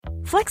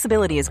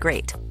Flexibility is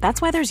great.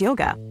 That's why there's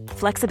yoga.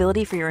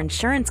 Flexibility for your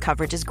insurance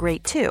coverage is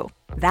great too.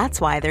 That's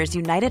why there's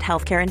United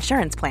Healthcare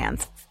Insurance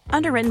Plans.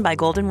 Underwritten by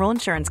Golden Rule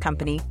Insurance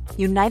Company,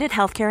 United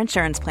Healthcare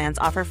Insurance Plans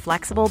offer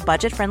flexible,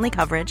 budget-friendly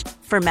coverage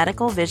for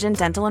medical, vision,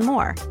 dental, and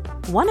more.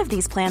 One of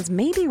these plans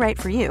may be right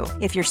for you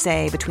if you're,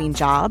 say, between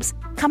jobs,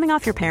 coming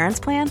off your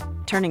parents' plan,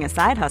 turning a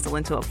side hustle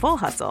into a full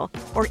hustle,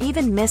 or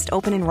even missed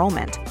open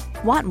enrollment.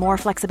 Want more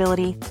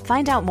flexibility?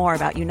 Find out more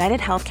about United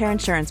Healthcare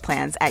Insurance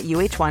Plans at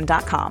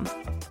uh1.com.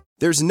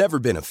 There's never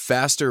been a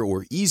faster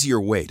or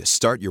easier way to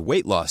start your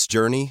weight loss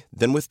journey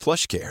than with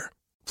PlushCare.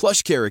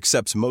 PlushCare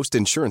accepts most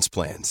insurance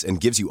plans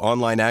and gives you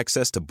online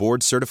access to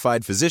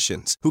board-certified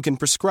physicians who can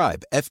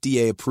prescribe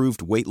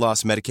FDA-approved weight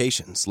loss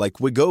medications like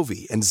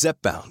Wegovy and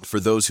Zepbound for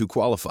those who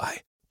qualify.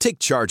 Take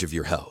charge of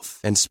your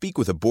health and speak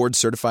with a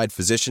board-certified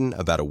physician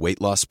about a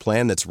weight loss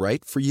plan that's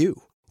right for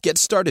you. Get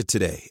started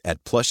today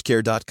at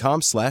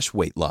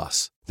plushcare.com/weight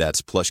loss.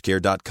 That's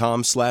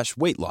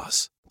plushcare.com/weight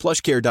loss.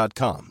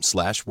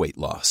 plushcare.com/weight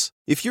loss.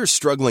 If you're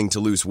struggling to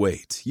lose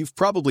weight, you've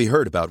probably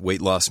heard about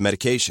weight loss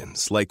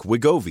medications like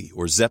Wegovy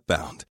or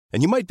Zepbound,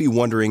 and you might be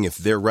wondering if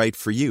they're right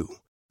for you.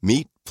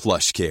 Meet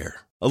PlushCare,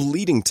 a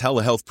leading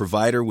telehealth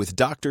provider with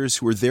doctors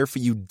who are there for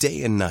you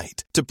day and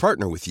night to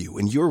partner with you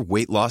in your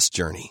weight loss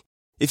journey.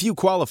 If you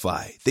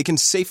qualify, they can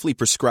safely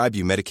prescribe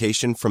you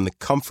medication from the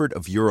comfort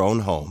of your own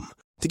home.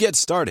 To get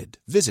started,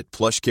 visit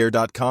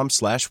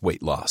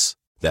plushcare.com/weight loss.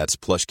 That's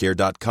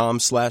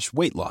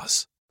plushcare.com/weight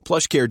loss.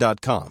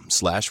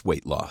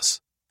 plushcare.com/weight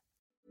loss.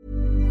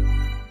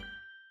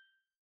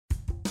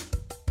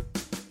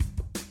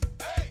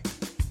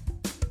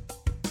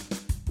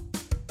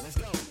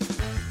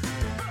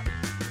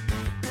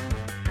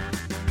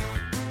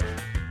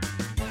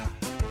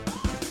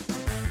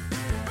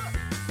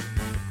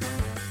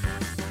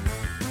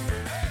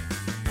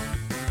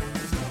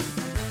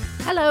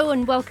 Hello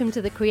and welcome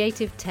to the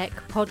Creative Tech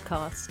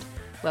Podcast,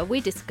 where we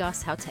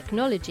discuss how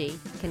technology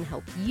can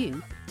help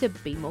you to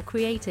be more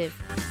creative.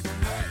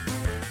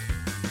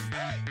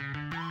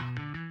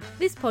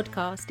 This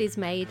podcast is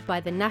made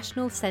by the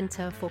National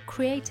Centre for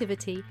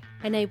Creativity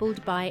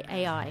Enabled by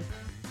AI,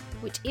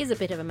 which is a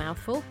bit of a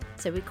mouthful,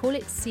 so we call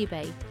it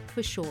CBAE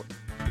for short.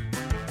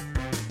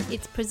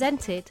 It's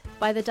presented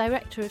by the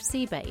director of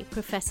CBAE,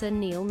 Professor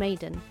Neil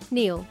Maiden.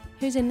 Neil,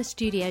 who's in the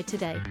studio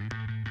today.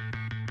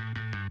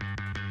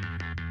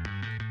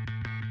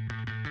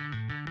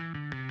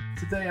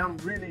 Today I'm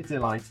really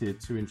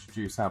delighted to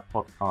introduce our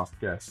podcast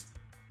guest.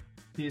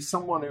 He is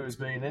someone who has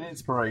been an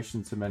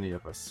inspiration to many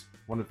of us,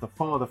 one of the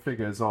father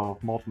figures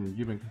of modern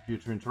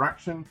human-computer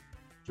interaction,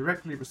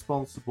 directly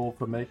responsible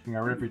for making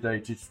our everyday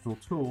digital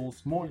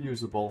tools more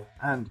usable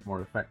and more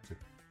effective.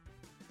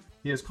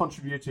 He has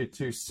contributed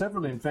to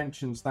several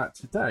inventions that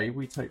today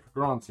we take for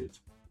granted: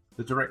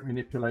 the direct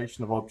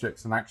manipulation of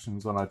objects and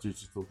actions on our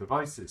digital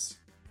devices,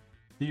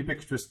 the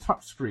ubiquitous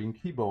touchscreen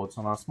keyboards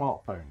on our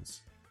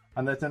smartphones,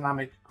 and the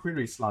dynamic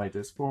query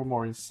sliders for a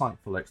more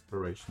insightful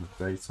exploration of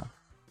data.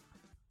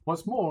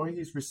 What's more,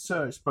 he's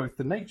researched both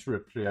the nature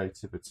of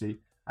creativity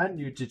and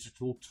new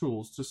digital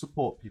tools to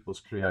support people's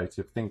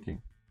creative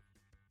thinking.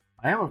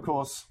 I am, of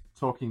course,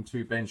 talking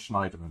to Ben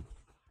Shneiderman,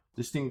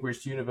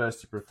 distinguished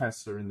university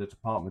professor in the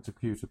Department of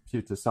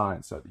Computer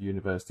Science at the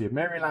University of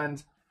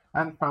Maryland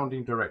and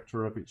founding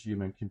director of its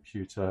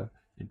Human-Computer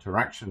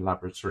Interaction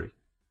Laboratory.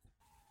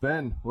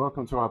 Ben,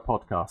 welcome to our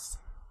podcast.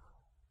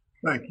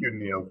 Thank you,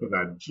 Neil, for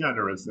that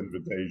generous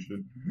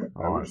invitation.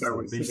 I wish I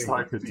was sitting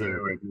next to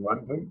you in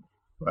London,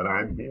 but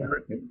I'm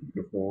here in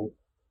beautiful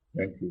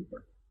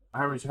Vancouver.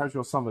 How's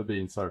your summer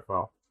been so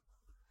far?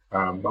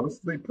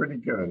 Mostly pretty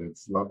good.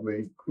 It's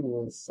lovely,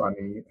 cool,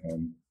 sunny,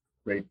 and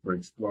great for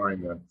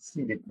exploring the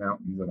scenic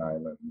mountains and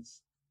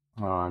islands.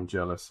 Oh, I'm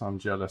jealous.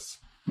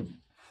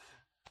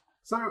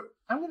 So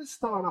I'm going to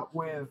start up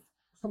with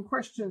some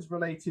questions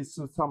related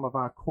to some of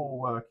our core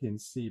work in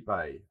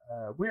CBAE.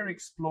 We're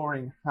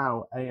exploring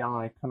how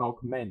AI can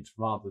augment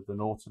rather than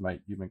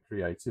automate human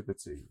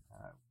creativity.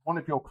 One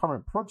of your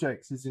current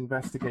projects is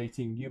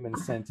investigating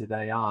human-centered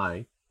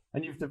AI,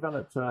 and you've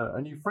developed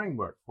a new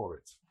framework for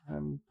it.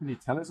 Can you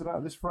tell us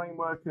about this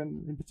framework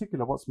and, in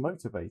particular, what's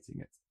motivating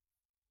it?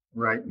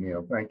 Right,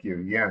 Neil. Thank you.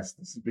 Yes,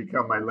 this has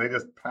become my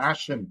latest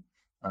passion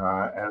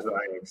as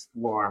I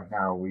explore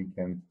how we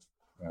can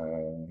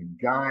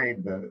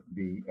guide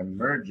the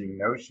emerging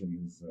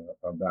notions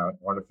about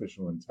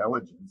artificial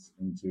intelligence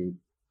into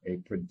a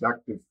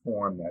productive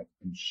form that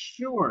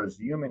ensures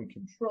human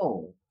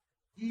control,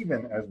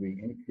 even as we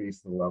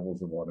increase the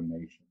levels of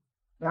automation.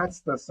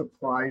 That's the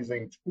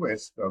surprising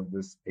twist of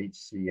this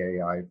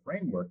HCAI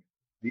framework.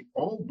 The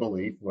old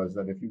belief was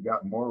that if you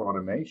got more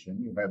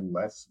automation, you had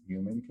less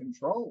human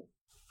control.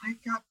 I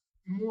got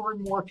more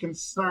and more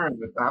concerned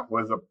that that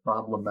was a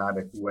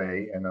problematic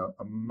way and a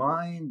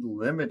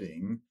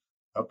mind-limiting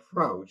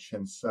approach.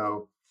 And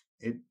so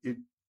it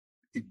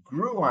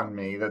grew on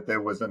me that there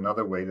was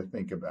another way to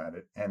think about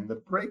it. And the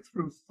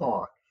breakthrough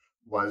thought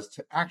was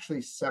to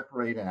actually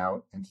separate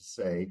out and to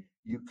say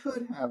you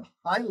could have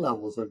high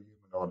levels of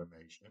human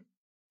automation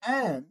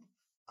and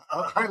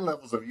high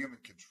levels of human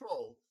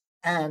control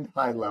and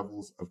high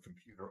levels of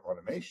computer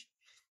automation.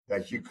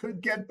 That you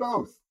could get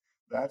both.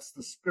 That's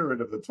the spirit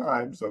of the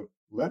time. So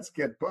let's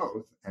get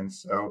both. And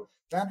so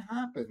that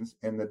happens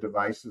in the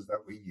devices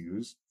that we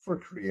use for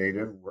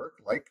creative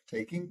work, like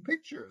taking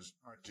pictures.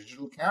 Our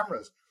digital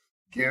cameras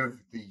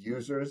give the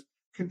users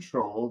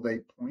control. They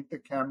point the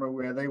camera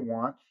where they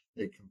want.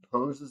 They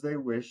compose as they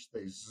wish.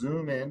 They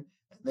zoom in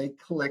and they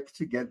click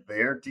to get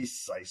their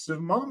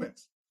decisive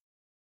moments.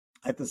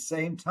 At the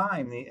same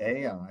time, the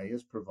AI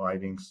is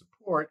providing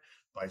support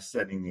by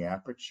setting the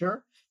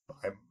aperture,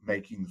 by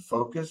making the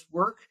focus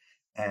work,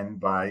 and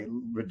by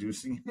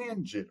reducing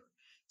hand jitter.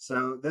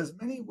 So there's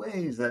many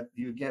ways that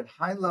you get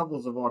high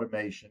levels of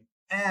automation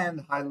and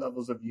high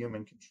levels of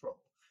human control.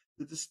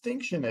 The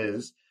distinction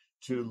is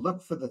to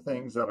look for the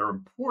things that are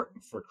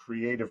important for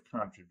creative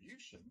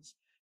contributions,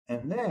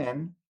 and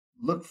then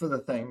look for the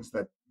things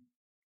that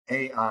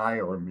AI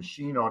or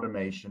machine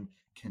automation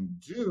can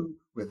do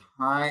with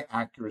high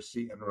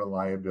accuracy and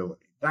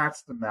reliability.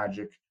 That's the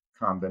magic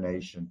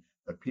combination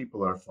that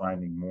people are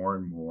finding more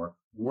and more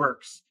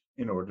works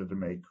in order to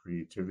make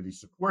creativity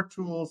support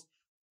tools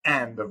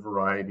and a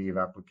variety of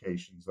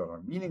applications that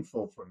are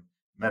meaningful, from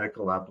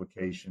medical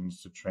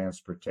applications to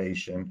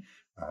transportation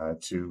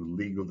to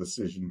legal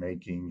decision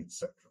making,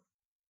 etc.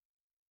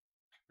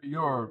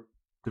 Your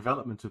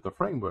development of the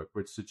framework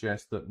would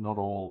suggest that not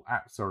all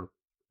apps are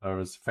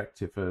as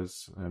effective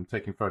as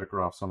taking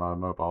photographs on our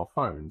mobile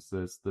phones.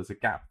 There's a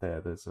gap there.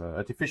 There's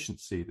a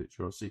deficiency that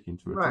you're seeking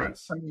to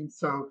address. Right. I mean,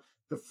 so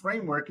the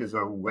framework is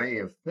a way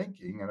of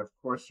thinking, and of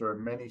course, there are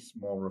many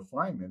small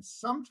refinements.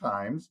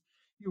 Sometimes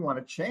you want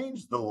to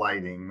change the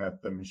lighting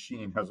that the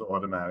machine has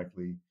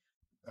automatically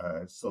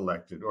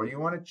selected, or you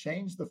want to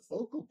change the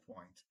focal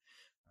point.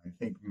 I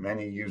think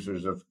many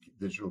users of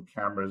digital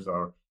cameras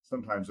are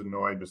sometimes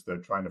annoyed because they're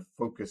trying to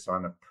focus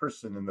on a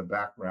person in the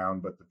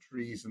background, but the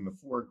trees in the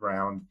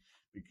foreground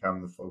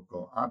become the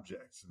focal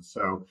objects. And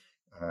so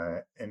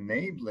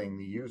enabling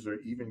the user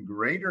even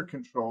greater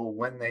control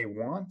when they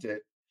want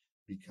it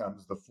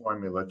becomes the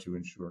formula to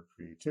ensure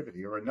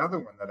creativity. Or another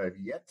one that I've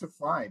yet to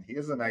find,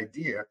 here's an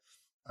idea,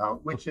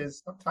 which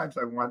is sometimes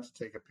I want to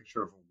take a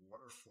picture of a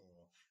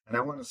waterfall and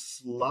I want a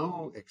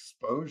slow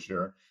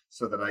exposure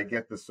so that I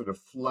get this sort of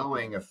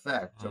flowing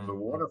effect of the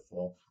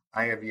waterfall.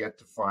 I have yet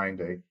to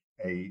find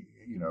a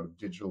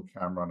digital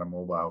camera on a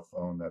mobile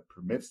phone that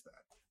permits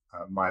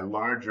that. My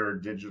larger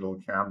digital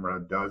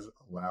camera does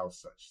allow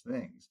such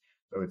things.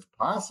 So it's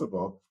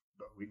possible,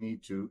 but we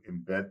need to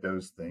embed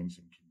those things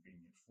in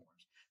convenient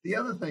forms. The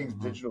other things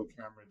digital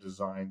camera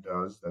design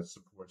does that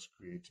supports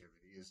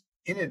creativity is,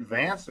 in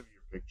advance of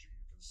your picture,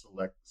 you can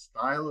select the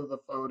style of the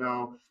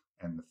photo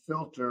and the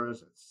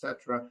filters,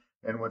 etc.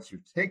 And once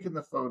you've taken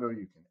the photo,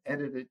 you can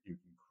edit it, you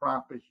can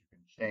crop it, you can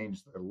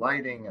change the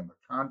lighting and the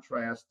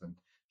contrast and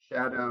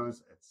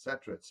shadows,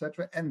 etc.,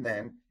 etc. And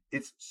then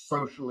it's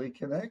socially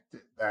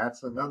connected.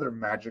 That's another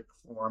magic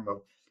form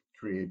of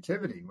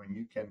creativity, when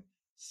you can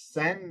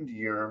send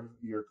your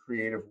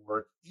creative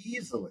work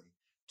easily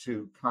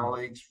to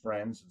colleagues,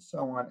 friends, and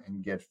so on,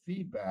 and get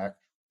feedback.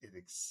 It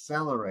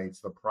accelerates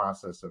the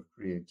process of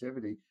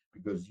creativity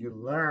because you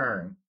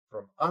learn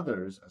from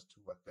others as to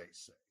what they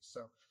say.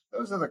 So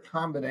those are the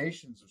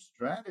combinations of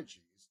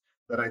strategies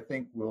that I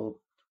think will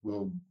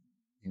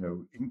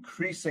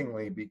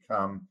increasingly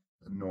become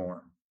the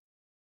norm.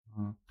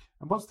 And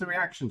what's the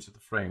reaction to the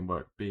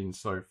framework been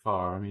so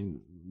far? I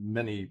mean,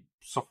 many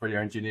software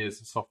engineers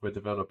and software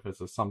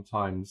developers are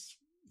sometimes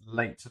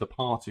late to the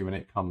party when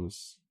it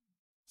comes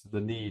to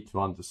the need to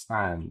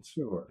understand.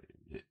 Sure.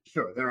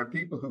 There are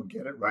people who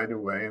get it right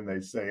away and they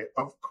say,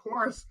 of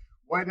course,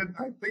 why didn't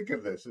I think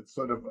of this? It's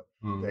sort of,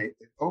 it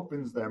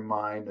opens their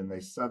mind and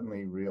they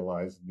suddenly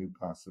realize a new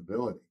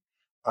possibility.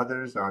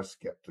 Others are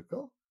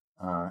skeptical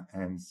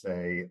and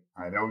say,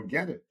 I don't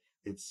get it.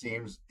 It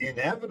seems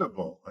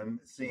inevitable and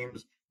it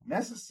seems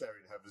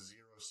necessary to have a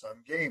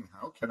zero-sum game.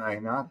 How can I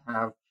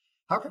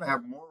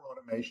have more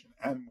automation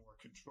and more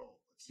control?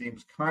 It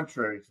seems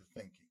contrary to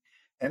thinking.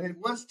 And it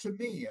was to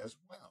me as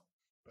well.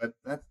 But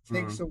that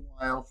takes a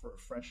while for a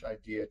fresh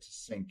idea to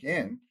sink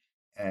in,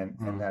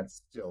 and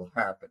that's still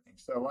happening.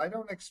 So I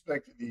don't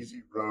expect an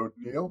easy road,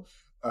 Neil.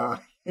 I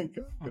think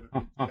I'm going to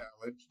be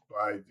challenged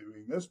by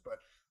doing this, but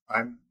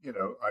I'm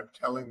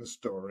telling the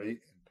story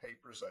in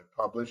papers I've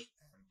published.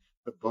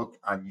 The book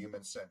on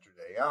human-centered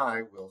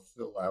AI will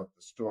fill out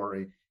the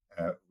story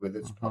with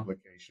its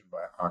publication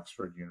by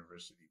Oxford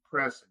University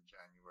Press in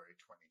January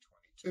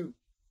 2022.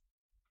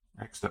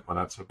 Excellent. Well,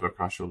 that's a book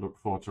I shall look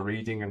forward to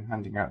reading and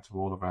handing out to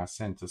all of our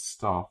centre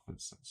staff.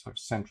 It's so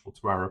central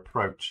to our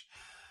approach.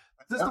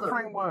 Does the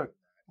framework...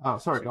 Oh,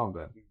 sorry, go on,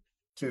 Ben.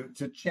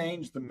 To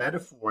change the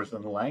metaphors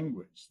and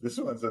language. This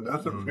one's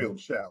another real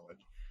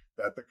challenge,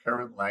 that the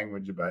current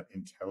language about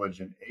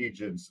intelligent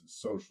agents and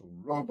social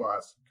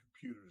robots and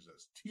computers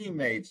as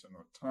teammates and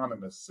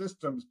autonomous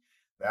systems,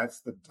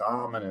 that's the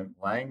dominant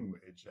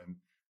language. And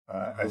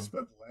I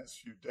spent the last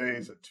few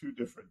days at two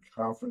different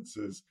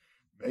conferences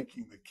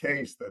making the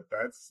case that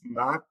that's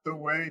not the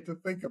way to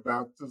think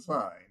about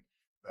design,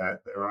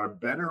 that there are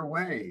better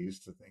ways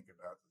to think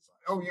about design.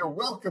 Oh, you're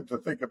welcome to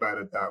think about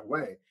it that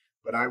way.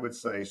 But I would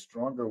say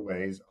stronger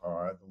ways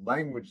are the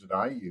language that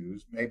I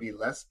use, maybe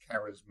less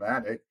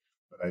charismatic,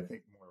 but I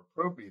think more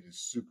appropriate is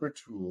super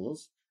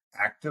tools,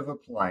 active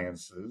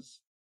appliances,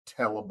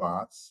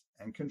 telebots,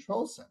 and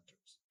control centers.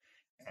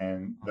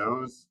 And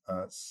those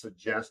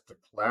suggest the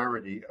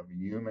clarity of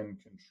human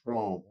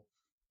control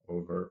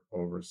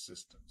over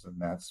systems,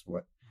 and that's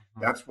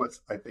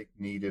what's I think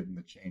needed in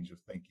the change of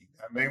thinking.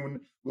 That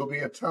will be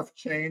a tough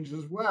change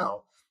as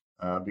well,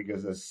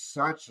 because there's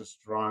such a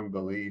strong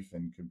belief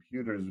in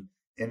computers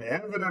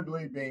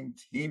inevitably being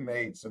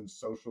teammates and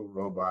social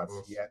robots.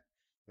 Yet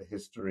the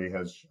history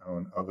has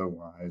shown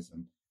otherwise,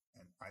 and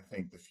I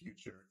think the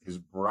future is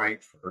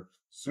bright for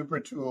super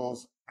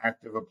tools,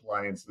 active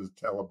appliances,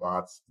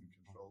 telebots, and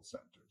control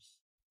centers.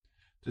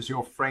 Does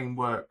your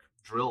framework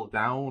drill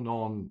down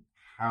on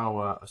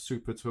how a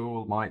super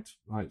tool might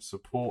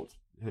support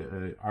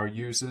our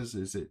users?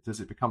 Does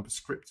it become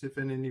prescriptive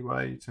in any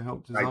way to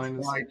help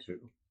designers?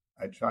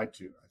 I try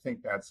to. I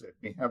think that's it.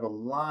 We have a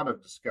lot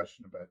of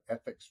discussion about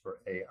ethics for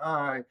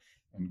AI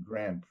and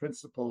grand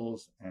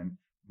principles, and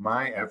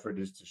my effort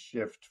is to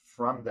shift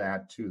from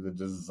that to the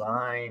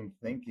design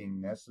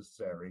thinking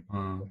necessary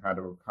for how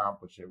to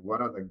accomplish it.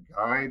 What are the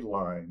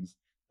guidelines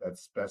that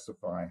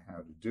specify how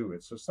to do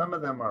it? So some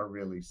of them are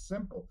really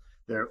simple.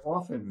 They're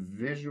often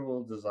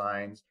visual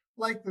designs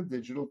like the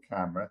digital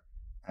camera,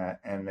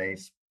 and they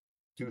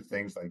do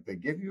things like they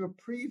give you a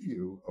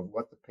preview of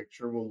what the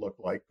picture will look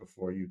like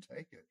before you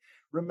take it.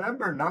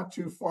 Remember, not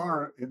too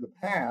far in the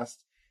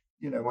past,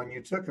 when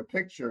you took a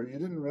picture, you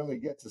didn't really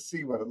get to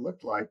see what it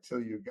looked like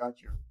till you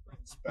got your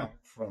prints back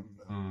from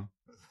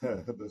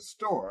the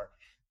store.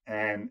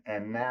 And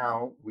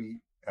now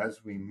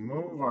as we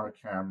move our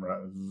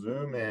camera,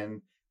 zoom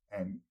in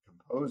and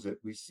compose it,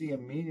 we see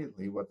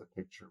immediately what the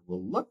picture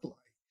will look like.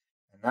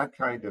 And that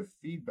kind of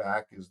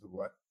feedback is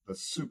what the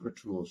super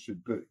tool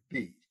should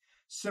be.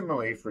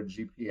 Similarly, for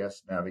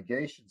GPS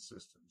navigation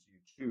systems, you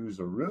choose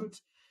a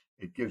route,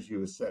 it gives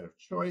you a set of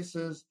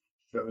choices,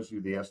 shows you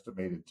the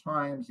estimated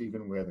times,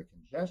 even where the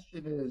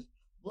congestion is.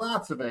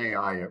 Lots of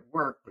AI at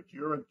work, but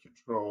you're in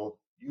control.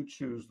 You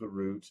choose the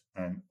route,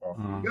 and off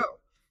you go.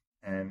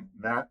 And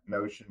that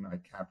notion I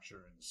capture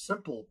in a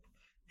simple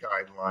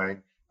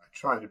guideline. I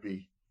try to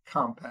be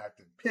compact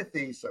and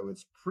pithy, so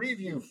it's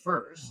preview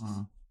first,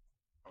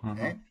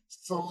 okay?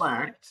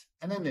 Select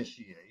and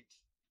initiate,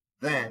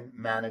 then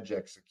manage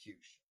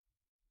execution.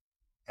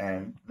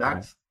 And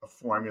that's a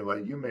formula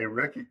you may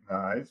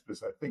recognize,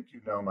 because I think you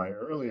know my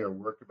earlier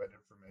work about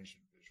information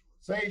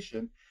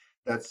visualization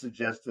that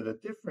suggested a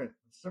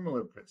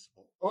similar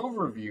principle.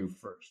 Overview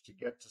first to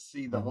get to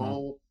see the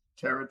whole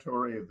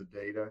territory of the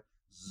data,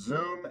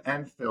 zoom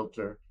and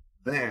filter,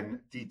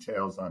 then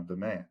details on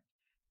demand.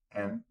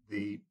 And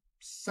the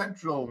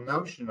central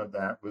notion of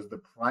that was the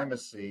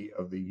primacy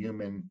of the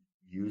human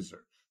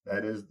user.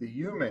 That is, the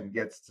human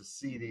gets to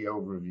see the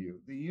overview.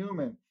 The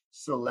human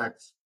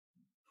selects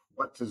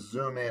what to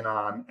zoom in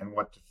on and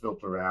what to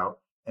filter out,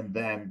 and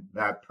then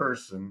that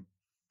person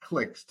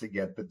clicks to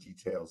get the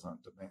details on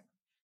demand.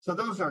 So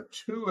those are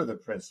two of the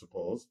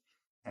principles,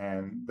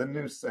 and the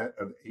new set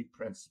of 8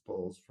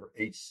 principles for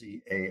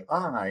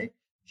HCAI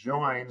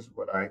joins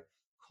what I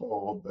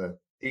call the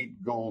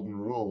 8 golden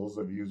rules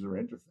of user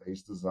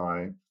interface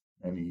design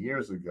many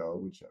years ago,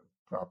 which have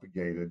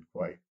propagated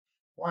quite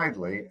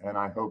widely. And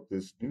I hope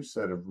this new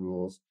set of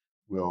rules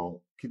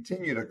will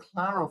continue to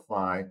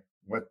clarify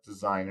what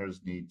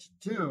designers need to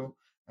do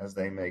as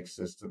they make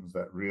systems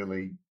that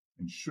really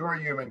ensure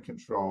human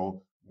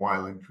control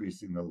while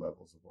increasing the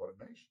levels of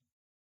automation.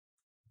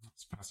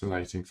 That's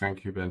fascinating.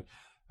 Thank you, Ben.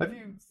 Have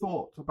you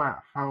thought about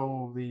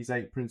how these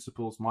 8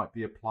 principles might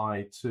be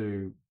applied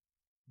to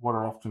what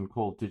are often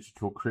called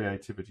digital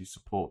creativity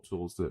support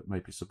tools that may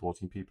be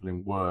supporting people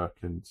in work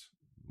and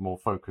more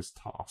focused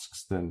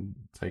tasks than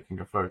taking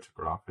a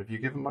photograph? Have you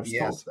given much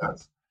thought to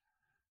that?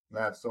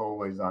 That's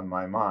always on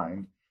my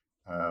mind.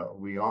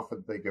 We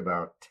often think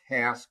about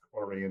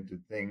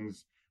task-oriented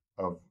things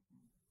of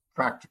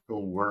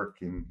practical work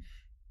in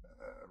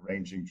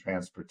arranging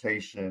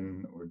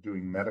transportation or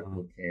doing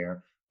medical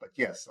care. But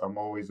yes, I'm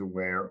always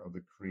aware of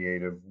the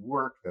creative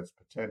work that's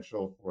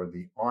potential for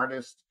the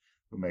artist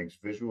who makes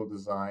visual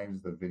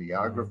designs, the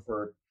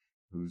videographer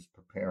who's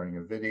preparing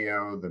a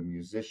video, the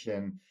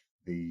musician,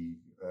 the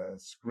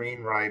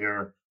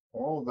screenwriter.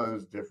 All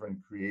those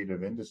different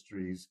creative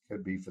industries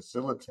could be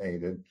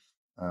facilitated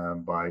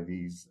by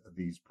these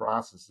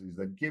processes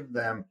that give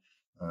them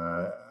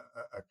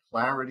a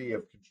clarity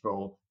of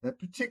control that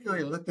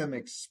particularly let them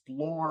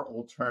explore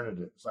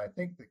alternatives. I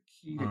think the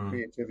key to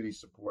creativity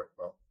support,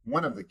 well,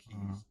 one of the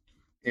keys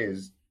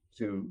is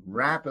to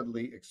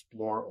rapidly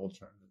explore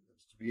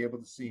alternatives, to be able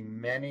to see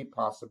many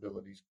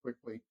possibilities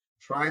quickly,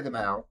 try them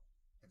out,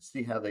 and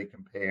see how they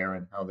compare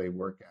and how they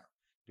work out.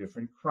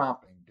 Different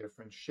cropping,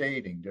 different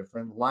shading,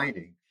 different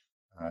lighting,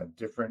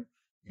 different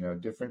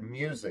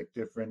music,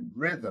 different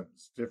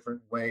rhythms,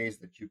 different ways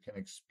that you can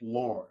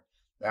explore.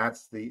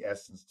 That's the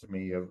essence to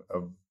me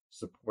of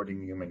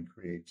supporting human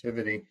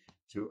creativity,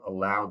 to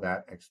allow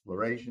that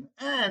exploration,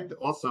 and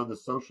also the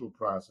social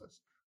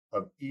process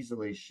of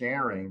easily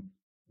sharing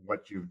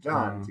what you've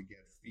done to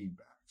get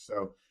feedback.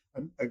 So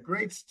a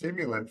great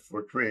stimulant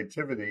for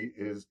creativity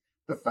is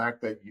the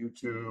fact that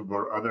YouTube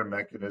or other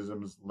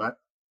mechanisms let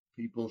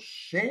people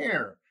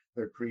share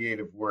their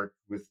creative work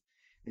with.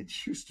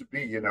 It used to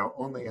be,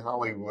 only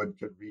Hollywood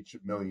could reach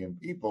 1 million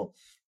people.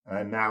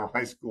 And now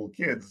high school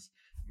kids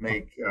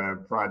make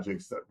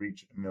projects that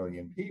reach 1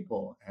 million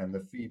people. And the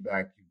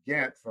feedback you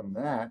get from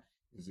that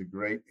is a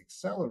great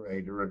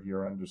accelerator of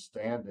your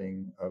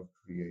understanding of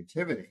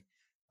creativity.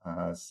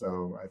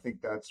 So I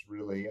think that's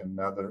really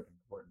another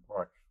important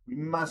part. We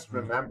must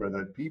remember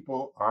that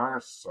people are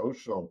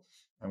social,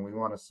 and we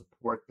want to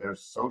support their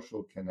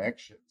social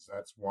connections.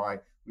 That's why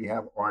we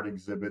have art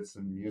exhibits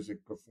and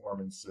music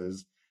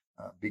performances,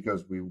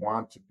 because we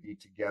want to be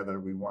together.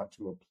 We want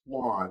to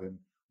applaud, and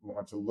we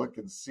want to look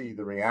and see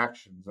the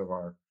reactions of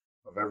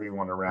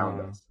everyone around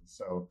us. And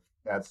so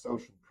that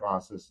social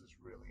process is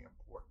really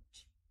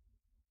important.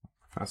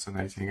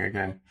 Fascinating.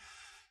 Again,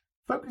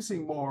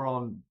 focusing more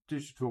on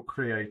digital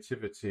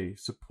creativity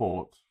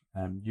support.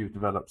 You've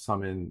developed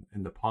some in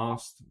the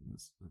past,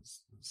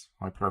 as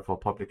high-profile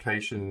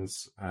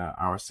publications,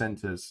 our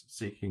centres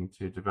seeking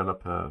to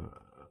develop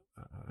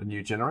a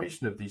new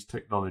generation of these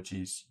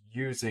technologies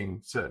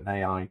using certain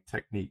AI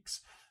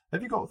techniques.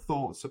 Have you got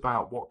thoughts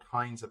about what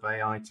kinds of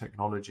AI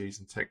technologies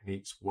and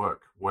techniques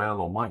work well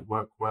or might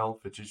work well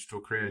for digital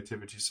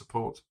creativity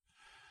support?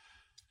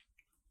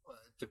 Well,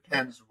 it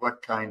depends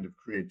what kind of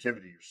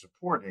creativity you're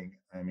supporting.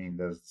 I mean,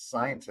 there's the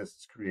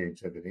scientist's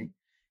creativity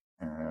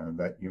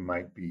that you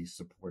might be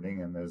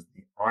supporting, and there's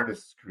the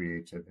artist's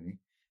creativity,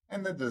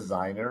 and the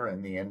designer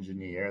and the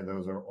engineer.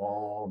 Those are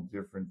all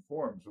different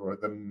forms. Or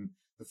the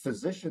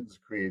physician's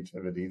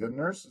creativity, the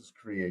nurse's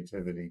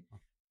creativity.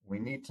 We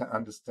need to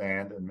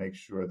understand and make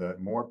sure that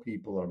more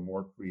people are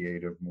more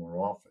creative more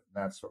often.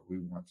 That's what we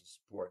want to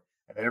support.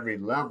 At every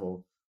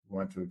level, we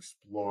want to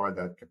explore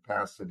that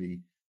capacity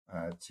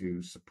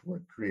to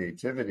support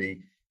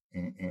creativity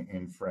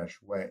in fresh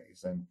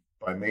ways. And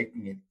by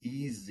making it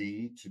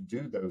easy to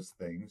do those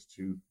things,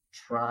 to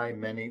try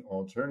many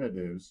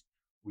alternatives,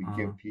 we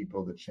give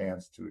people the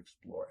chance to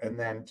explore and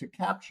then to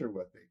capture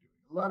what they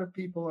do. A lot of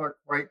people are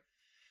quite,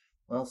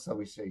 well, so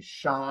we say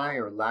shy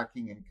or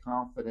lacking in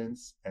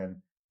confidence. And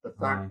the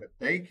fact that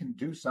they can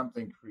do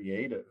something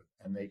creative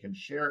and they can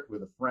share it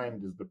with a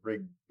friend is the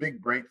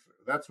big breakthrough.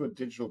 That's what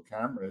digital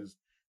cameras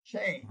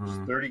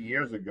changed. 30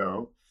 years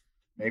ago,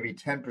 maybe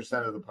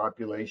 10% of the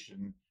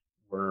population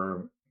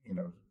were,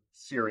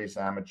 serious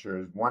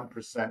amateurs.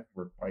 1%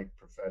 were quite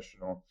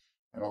professional,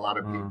 and a lot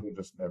of people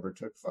just never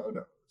took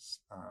photos.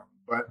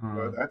 But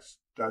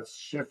that's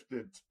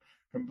shifted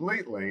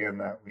completely, in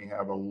that we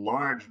have a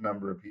large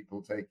number of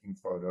people taking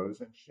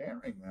photos and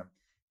sharing them.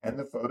 And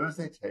the photos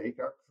they take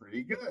are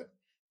pretty good.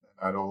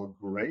 They're not all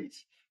great,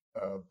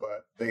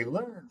 but they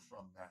learn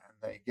from that,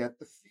 and they get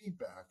the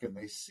feedback, and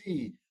they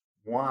see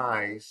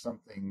why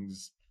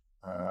something's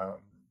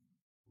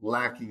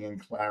lacking in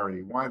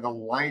clarity, why the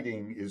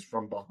lighting is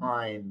from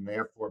behind and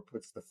therefore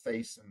puts the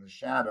face in the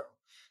shadow.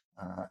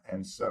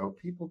 And so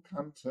people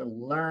come to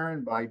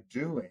learn by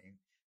doing,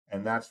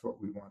 and that's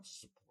what we want to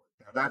support.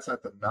 Now, that's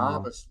at the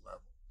novice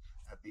level.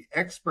 At the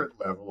expert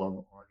level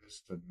of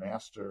artist and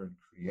master and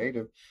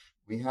creative,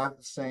 we have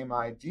the same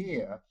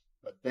idea,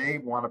 but they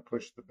want to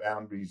push the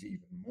boundaries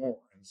even more.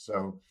 And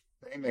so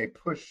they may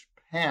push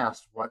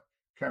past what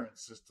current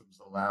systems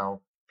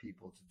allow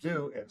people to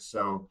do. And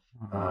so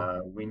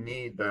we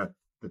need the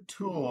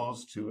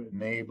tools to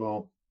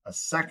enable a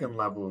second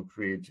level of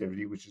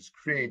creativity, which is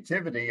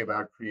creativity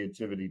about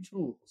creativity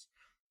tools.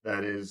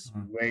 That is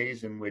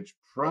ways in which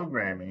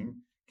programming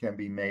can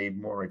be made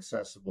more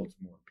accessible to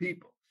more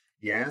people.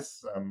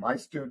 Yes, my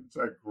students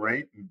are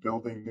great in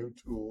building new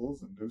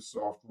tools and new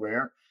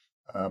software,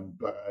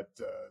 but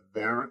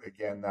they're,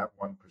 again, that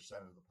 1%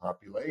 of the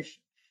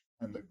population.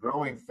 And the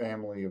growing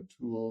family of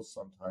tools,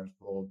 sometimes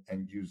called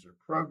end-user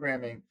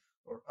programming,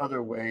 or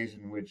other ways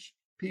in which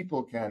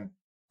people can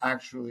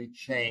actually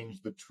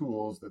change the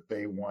tools that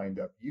they wind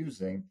up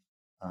using,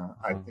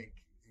 I think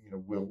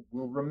will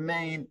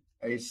remain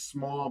a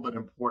small but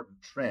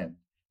important trend,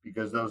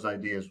 because those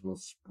ideas will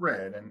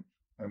spread,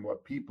 and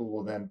what people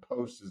will then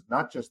post is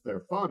not just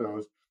their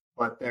photos,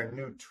 but their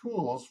new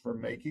tools for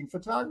making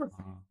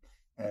photography,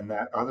 and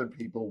that other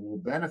people will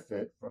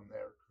benefit from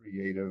their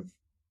creative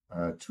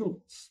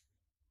tools.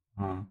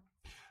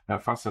 Now,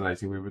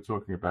 fascinating. We were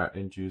talking about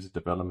end-user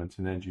development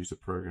and end-user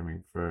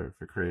programming for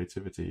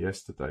creativity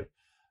yesterday.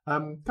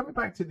 Coming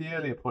back to the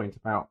earlier point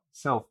about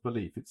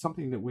self-belief, it's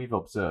something that we've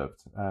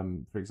observed,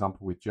 for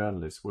example, with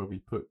journalists, where we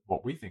put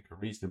what we think are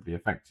reasonably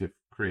effective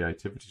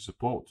creativity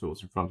support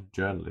tools in front of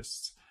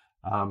journalists.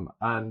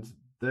 And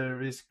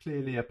there is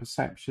clearly a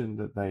perception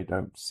that they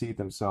don't see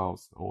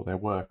themselves or their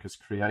work as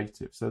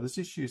creative. So there's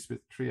issues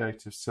with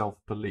creative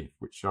self-belief,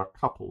 which are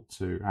coupled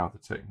to how the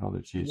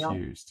technology is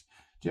used.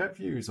 Do you have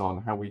views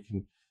on how we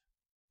can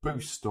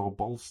boost or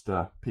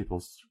bolster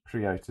people's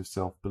creative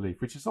self-belief,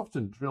 which is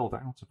often drilled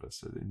out of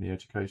us in the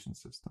education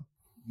system?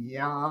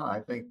 Yeah,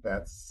 I think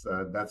that's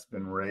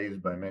been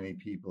raised by many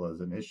people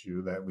as an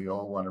issue that we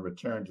all want to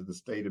return to the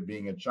state of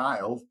being a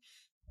child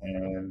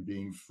and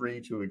being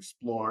free to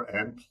explore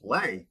and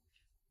play.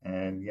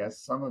 And yes,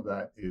 some of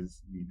that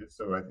is needed.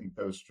 So I think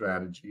those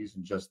strategies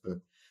and just the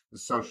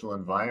social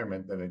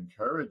environment that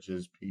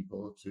encourages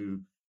people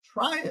to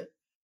try it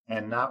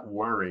and not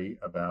worry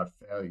about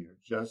failure,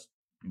 just,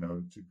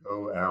 to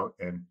go out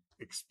and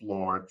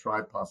explore,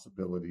 try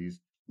possibilities,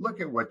 look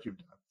at what you've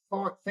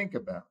done, think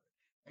about it.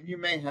 And you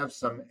may have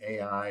some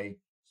AI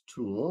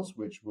tools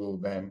which will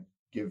then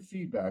give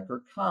feedback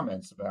or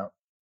comments about,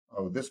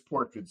 oh, this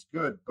portrait's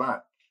good,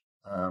 but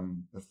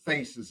the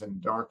face is in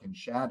dark and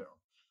shadow,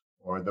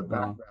 or the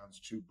background's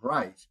too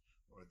bright,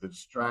 or the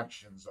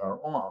distractions are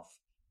off.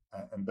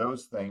 And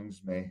those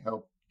things may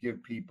help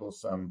give people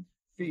some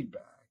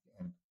feedback.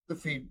 And the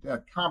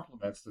feedback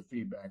complements the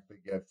feedback they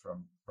get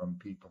from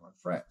people and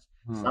friends.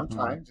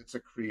 Sometimes it's a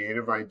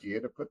creative idea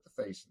to put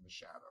the face in the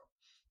shadow.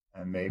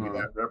 And maybe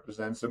that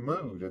represents a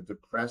mood, a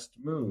depressed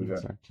mood,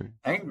 Exactly. an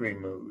angry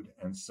mood.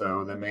 And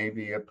so there may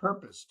be a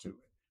purpose to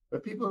it.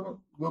 But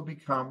people will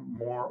become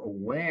more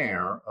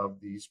aware of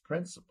these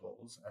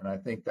principles. And I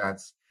think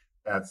that's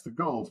the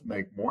goal, to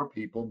make more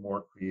people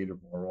more creative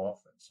more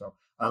often. So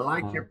I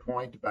like your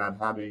point about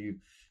how do you,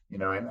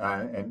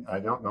 and I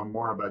don't know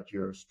more about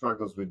your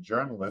struggles with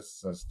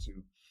journalists as to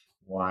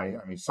why.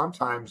 I mean,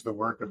 sometimes the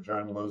work of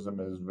journalism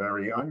is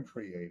very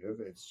uncreative.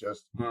 It's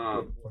just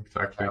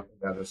Exactly.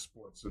 happened at a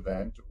sports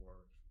event or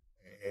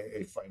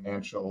a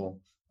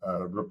financial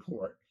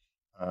report,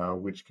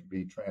 which can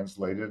be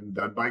translated and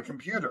done by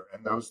computer,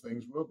 and those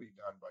things will be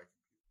done by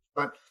computer.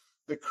 But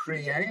the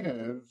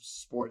creative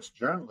sports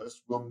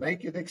journalist will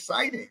make it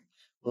exciting.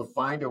 Will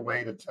find a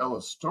way to tell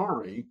a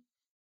story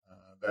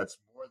that's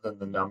more than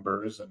the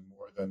numbers and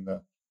more than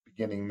the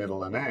beginning,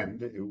 middle, and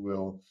end. It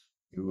will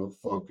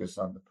focus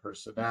on the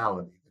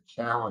personality, the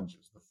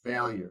challenges, the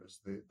failures,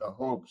 the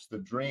hopes, the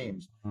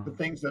dreams, the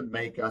things that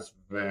make us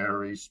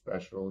very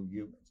special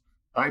humans.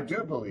 I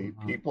do believe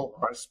people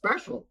are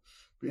special.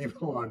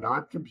 People are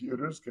not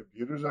computers.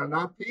 Computers are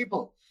not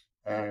people.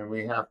 And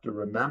we have to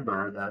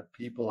remember that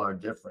people are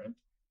different.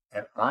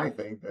 And I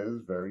think that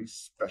is a very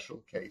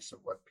special case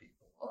of what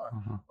people are.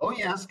 Oh,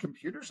 yes,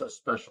 computers are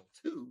special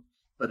too,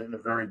 but in a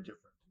very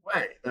different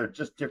way. They're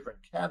just different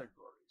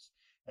categories.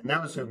 And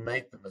those who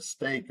make the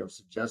mistake of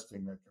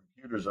suggesting that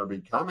computers are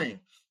becoming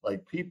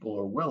like people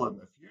or will in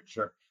the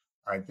future,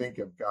 I think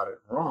have got it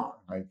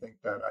wrong. I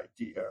think that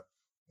idea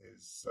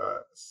is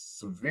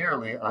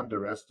severely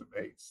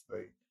underestimates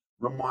the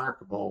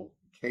remarkable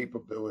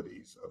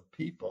capabilities of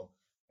people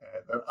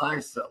that I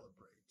celebrate.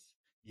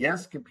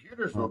 Yes,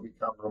 computers will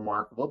become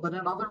remarkable, but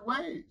in other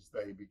ways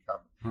they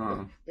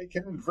become. They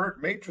can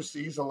invert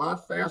matrices a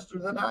lot faster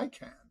than I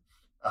can.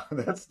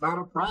 That's not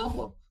a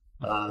problem.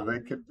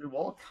 They can do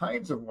all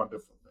kinds of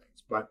wonderful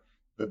things, but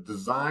the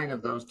design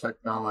of those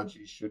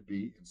technologies should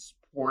be in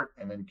support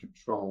and in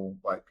control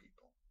by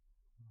people.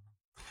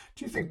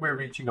 Do you think we're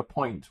reaching a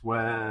point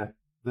where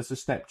there's a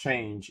step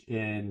change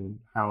in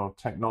how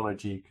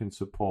technology can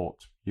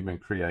support human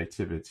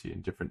creativity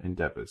in different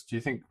endeavors? Do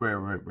you think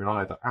we're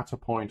either at a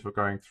point or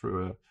going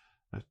through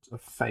a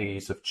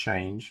phase of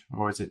change,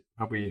 or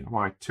am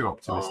I too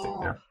optimistic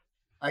there?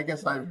 I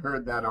guess I've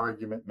heard that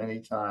argument many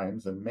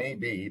times, and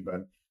maybe,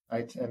 but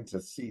I tend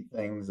to see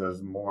things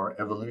as more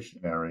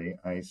evolutionary.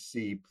 I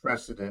see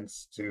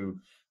precedents to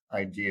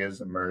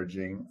ideas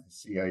emerging. I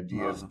see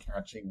ideas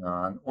catching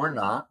on or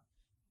not,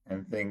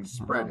 and things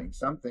spreading.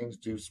 Some things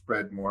do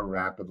spread more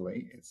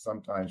rapidly. It's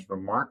sometimes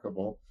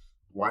remarkable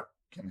what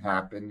can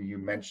happen. You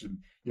mentioned,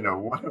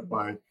 one of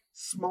my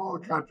small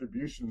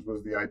contributions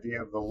was the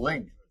idea of the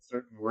link.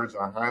 Certain words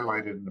are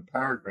highlighted in the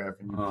paragraph,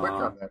 and you click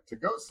on that to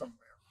go somewhere.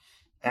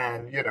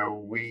 And,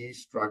 we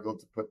struggled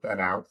to put that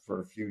out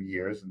for a few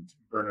years, and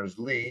Tim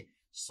Berners-Lee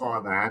saw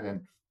that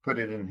and put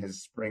it in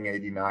his Spring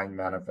 '89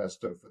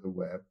 manifesto for the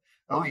web.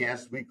 Oh,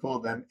 yes, we call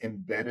them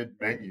embedded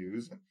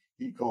menus, and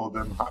he called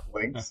them hot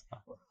links,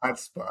 hot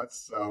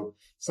spots. So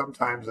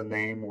sometimes a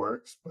name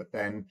works, but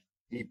then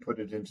he put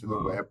it into the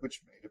web,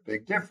 which made a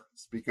big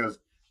difference because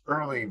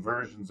early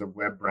versions of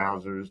web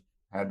browsers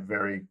had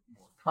very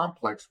more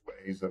complex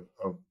ways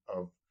of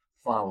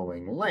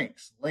following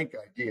links. Link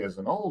ID is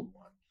an old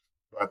one,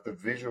 but the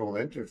visual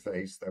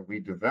interface that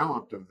we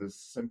developed of this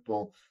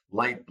simple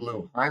light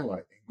blue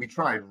highlighting, we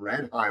tried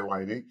red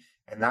highlighting,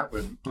 and that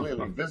was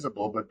clearly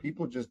visible, but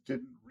people just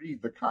didn't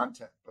read the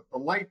content. But the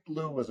light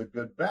blue was a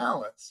good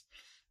balance.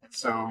 And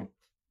so,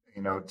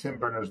 Tim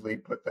Berners-Lee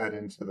put that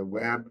into the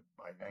web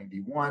by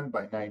 91.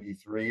 By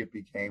 93, it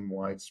became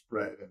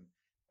widespread and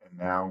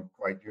now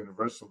quite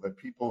universal that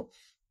people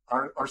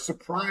are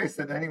surprised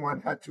that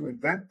anyone had to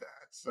invent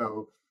that.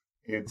 So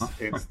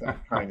it's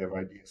that kind of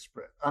idea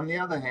spread. On the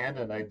other hand,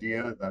 an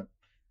idea that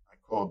I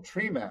called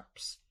tree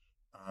maps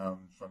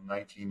from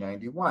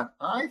 1991.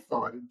 I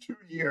thought in 2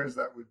 years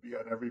that would be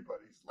on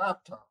everybody's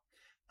laptop.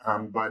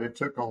 But it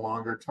took a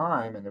longer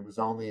time, and it was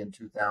only in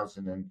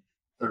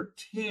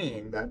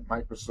 2013 that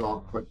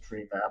Microsoft put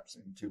tree maps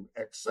into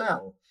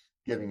Excel,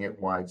 giving it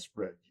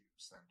widespread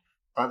use. And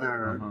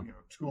other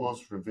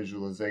tools for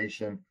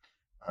visualization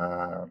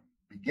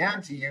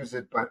began to use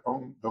it, but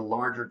the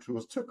larger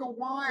tools took a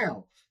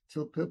while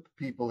till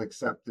people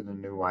accepted a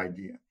new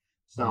idea.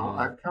 So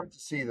I've come to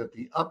see that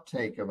the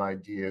uptake of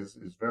ideas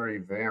is very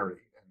varied.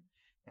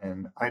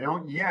 And I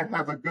don't yet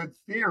have a good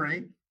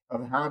theory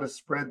of how to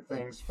spread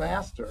things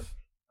faster,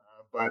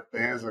 but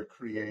there's a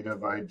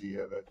creative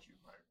idea that you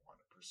might want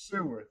to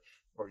pursue,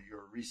 or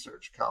your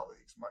research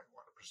colleagues might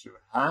want to pursue.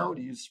 How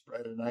do you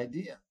spread an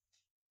idea?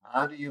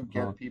 How do you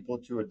get people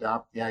to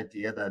adopt the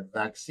idea that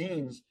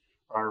vaccines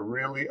are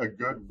really a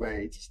good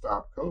way to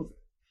stop COVID?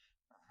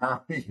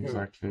 How do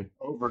you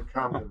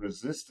overcome the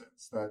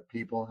resistance that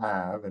people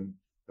have and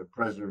the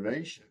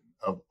preservation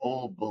of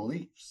old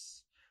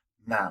beliefs?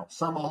 Now,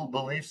 some old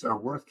beliefs are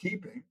worth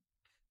keeping,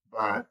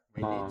 but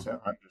we need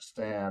to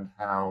understand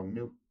how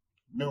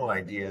new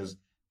ideas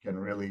can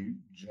really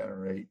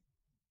generate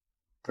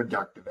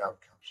productive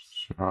outcomes.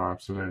 Sure,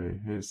 absolutely.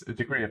 A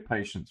degree of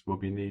patience will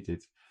be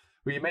needed.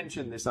 Well, you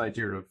mentioned this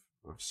idea of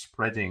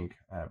spreading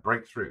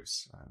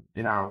breakthroughs.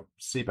 In our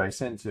CBAE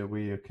Centre,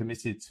 we are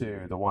committed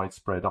to the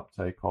widespread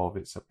uptake of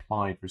its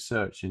applied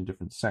research in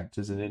different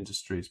sectors and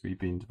industries. We've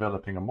been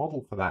developing a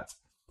model for that.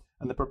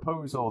 And the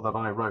proposal that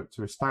I wrote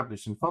to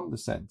establish and fund the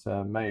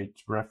centre made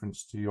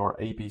reference to your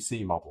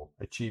ABC model,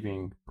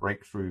 Achieving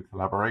Breakthrough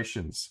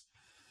Collaborations.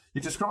 You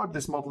described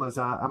this model as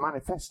a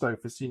manifesto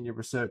for senior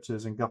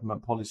researchers and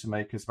government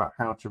policymakers about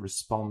how to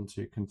respond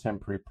to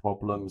contemporary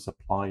problems,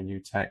 apply new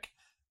tech,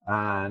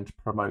 and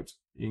promote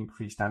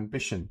increased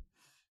ambition.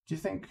 Do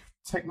you think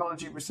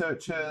technology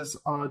researchers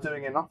are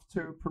doing enough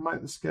to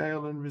promote the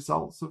scale and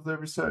results of their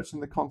research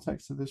in the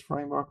context of this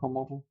framework or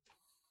model?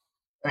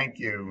 Thank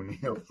you,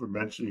 Neil, for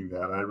mentioning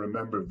that. I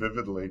remember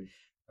vividly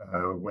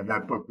when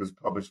that book was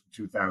published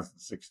in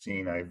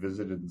 2016, I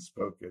visited and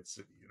spoke at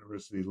City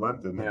University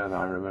London. Yeah,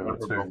 I remember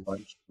too.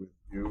 Lunch with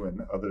you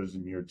and others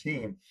in your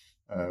team.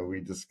 We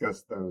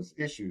discussed those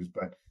issues,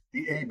 but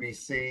the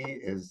ABC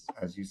is,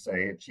 as you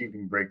say,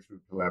 achieving breakthrough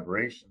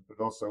collaboration, but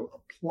also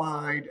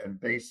applied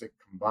and basic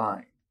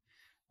combined.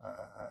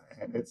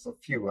 And it's a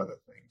few other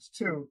things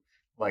too,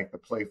 like the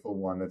playful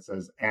one that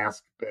says,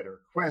 ask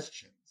better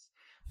questions.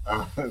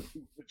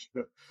 Which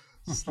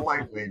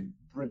slightly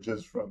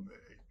bridges from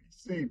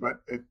the ABC,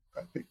 but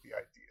I think the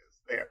idea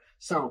is there.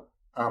 So,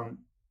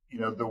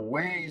 the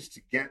ways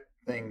to get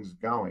things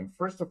going,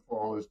 first of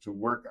all, is to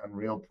work on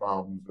real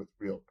problems with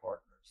real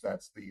partners.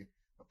 That's the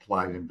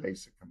applied and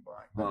basic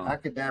combined.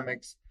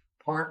 Academics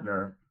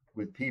partner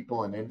with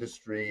people in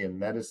industry and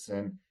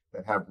medicine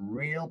that have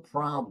real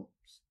problems.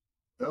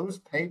 Those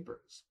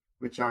papers,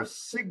 which are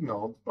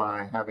signaled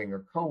by having a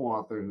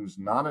co-author who's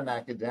not an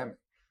academic,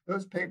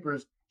 those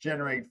papers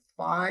generate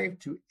 5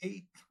 to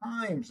 8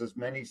 times as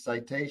many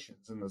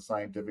citations in the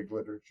scientific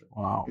literature.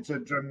 Wow. It's a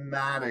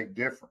dramatic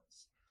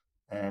difference.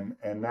 And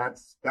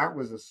that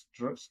was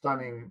a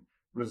stunning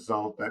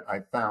result that I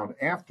found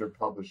after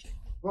publishing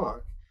the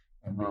book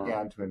and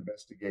began to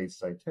investigate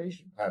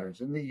citation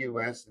patterns in the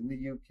US, in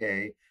the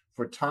UK,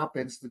 for top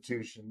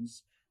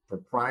institutions, for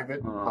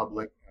private and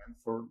public, and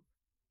for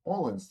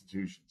all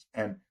institutions.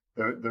 And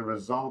the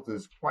result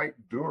is quite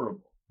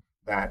durable.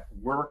 That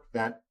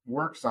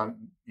works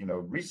on,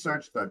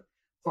 research that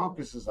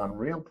focuses on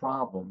real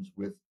problems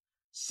with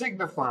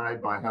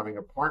signified by having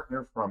a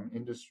partner from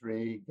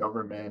industry,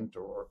 government,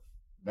 or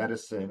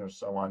medicine, or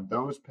so on.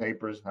 Those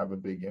papers have a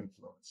big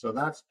influence. So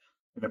that's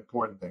an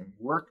important thing.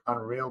 Work on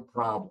real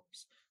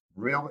problems.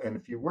 And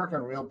if you work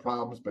on real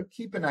problems, but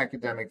keep an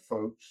academic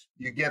focus,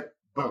 you get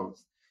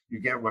both. You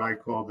get what I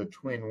call the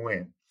twin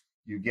win.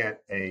 You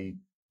get a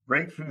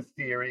breakthrough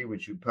theory,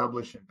 which you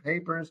publish in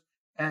papers,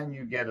 and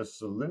you get a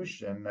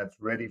solution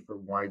that's ready for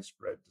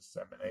widespread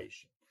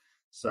dissemination.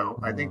 So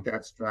I think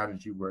that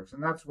strategy works.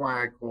 And that's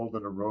why I called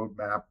it a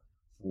roadmap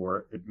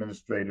for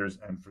administrators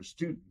and for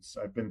students.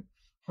 I've been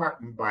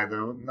heartened by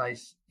the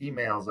nice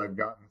emails I've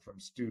gotten from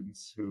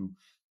students who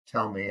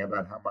tell me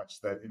about how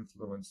much that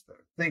influenced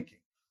their thinking.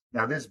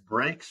 Now, this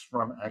breaks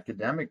from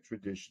academic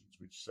traditions,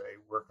 which say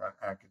work on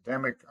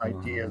academic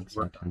ideas,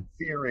 work on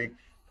theory,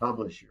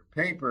 publish your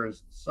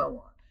papers, and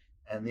so on.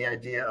 And the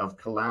idea of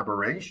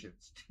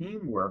collaborations,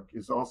 teamwork,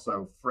 is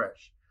also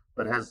fresh,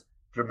 but has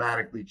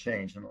dramatically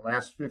changed. In the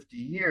last 50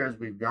 years,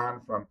 we've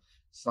gone from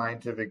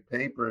scientific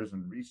papers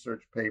and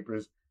research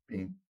papers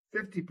being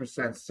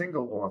 50%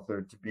 single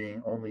authored to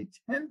being only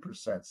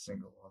 10%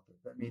 single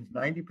authored. That means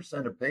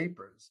 90% of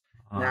papers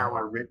now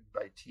are written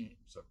by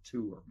teams of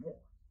 2 or more.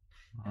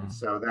 And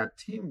so that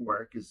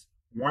teamwork is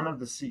one of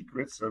the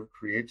secrets of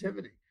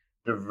creativity.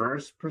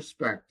 Diverse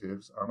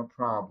perspectives on a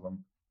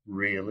problem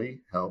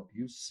really help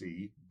you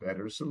see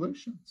better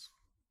solutions.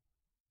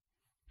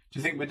 Do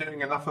you think we're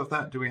doing enough of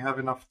that? Do we have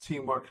enough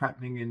teamwork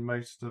happening in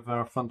most of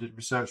our funded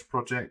research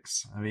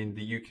projects? I mean,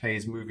 the UK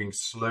is moving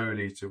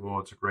slowly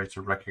towards a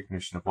greater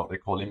recognition of what they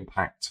call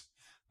impact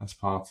as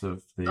part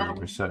of the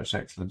research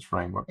excellence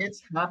framework.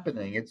 It's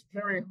happening. It's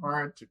very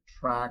hard to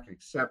track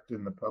except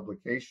in the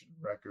publication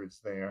records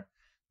there.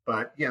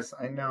 But yes,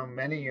 I know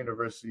many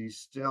universities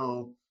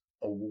still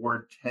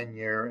award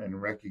tenure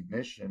and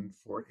recognition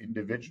for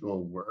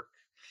individual work,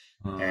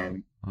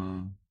 and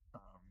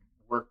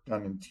work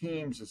done in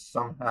teams is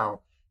somehow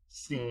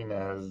seen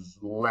as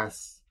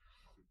less.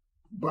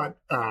 But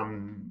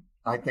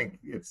I think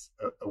it's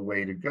a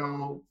way to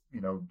go.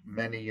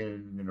 Many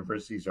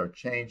universities are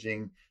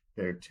changing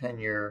their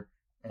tenure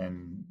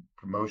and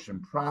promotion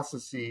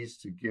processes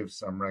to give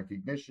some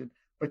recognition.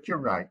 But you're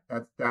right,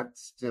 that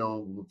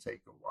still will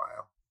take a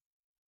while.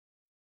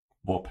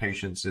 More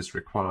patience is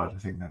required. I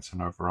think that's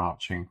an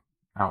overarching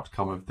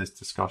outcome of this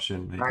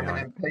discussion. Maybe I'm an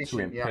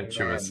impatient young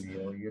man,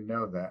 Neil. You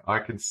know that. I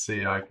can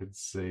see.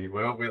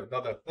 Well, we're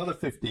another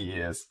 50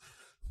 years.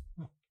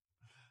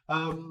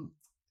 I'm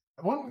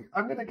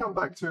going to come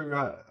back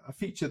to a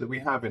feature that we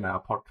have in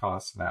our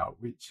podcast now,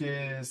 which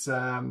is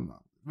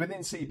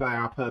within CBAE,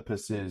 our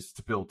purpose is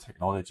to build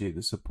technology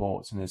that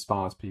supports and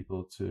inspires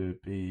people to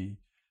be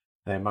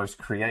their most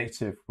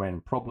creative when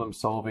problem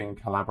solving,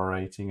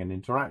 collaborating, and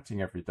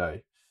interacting every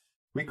day.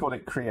 We call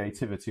it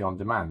Creativity on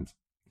Demand.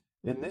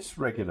 In this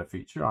regular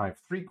feature, I have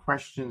 3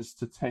 questions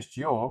to test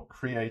your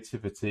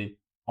creativity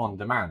on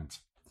demand.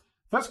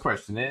 First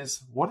question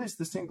is, what is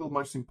the single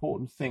most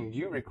important thing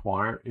you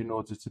require in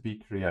order to be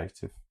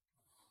creative?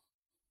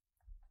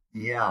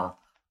 Yeah.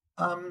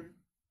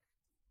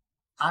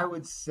 I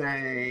would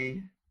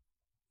say,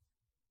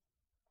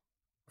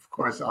 of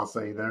course, I'll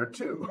say there are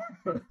 2.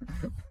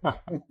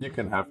 You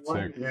can have 2.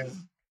 One is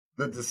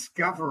the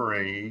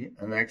discovery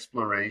and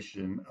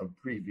exploration of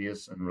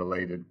previous and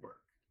related work.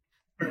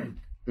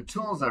 The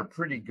tools are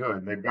pretty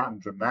good. They've gotten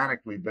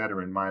dramatically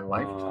better in my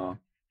lifetime.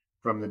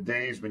 From the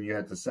days when you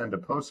had to send a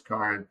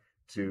postcard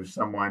to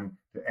someone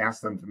to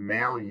ask them to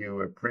mail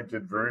you a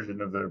printed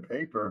version of their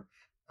paper,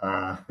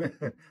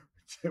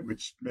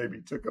 which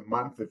maybe took a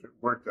month if it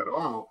worked at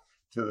all,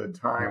 to the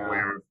time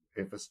where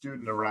if a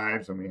student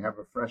arrives and we have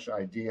a fresh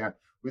idea,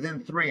 within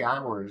 3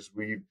 hours,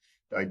 we've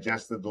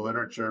digested the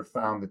literature,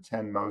 found the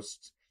 10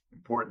 most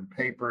important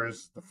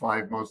papers, the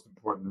 5 most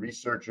important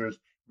researchers.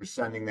 We're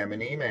sending them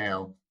an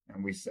email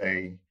and we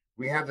say,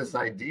 we have this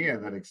idea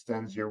that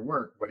extends your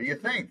work. What do you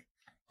think?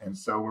 And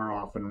so we're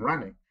off and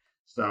running.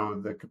 So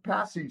the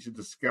capacity to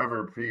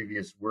discover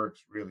previous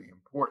work's really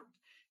important.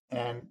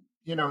 And,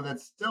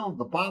 that's still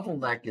the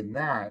bottleneck in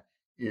that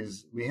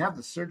is we have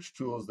the search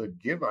tools that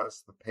give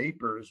us the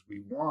papers we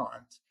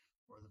want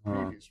or the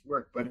previous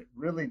work, but it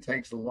really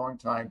takes a long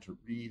time to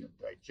read and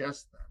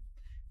digest them.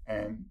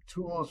 And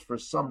tools for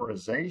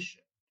summarization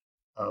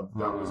of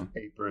those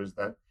papers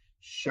that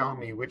show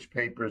me which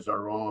papers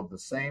are all of the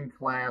same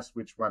class,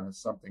 which one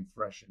is something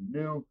fresh and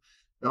new,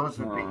 those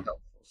would be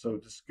helpful. So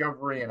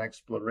discovery and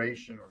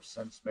exploration or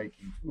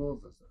sense-making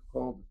tools, as they're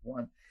called, is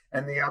one.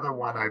 And the other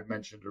one I've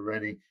mentioned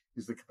already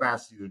is the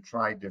capacity to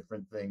try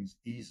different things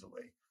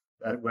easily.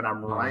 That when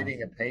I'm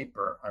writing a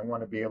paper, I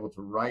want to be able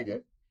to write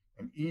it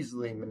and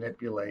easily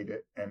manipulate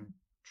it and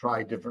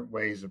try different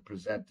ways of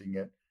presenting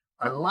it.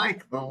 I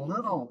like the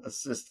little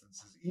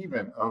assistances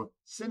even of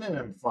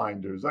synonym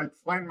finders. I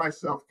find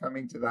myself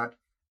coming to that,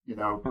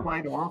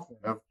 quite often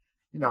of,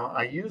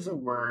 I use a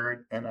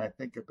word and I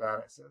think about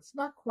it. I say, it's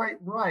not quite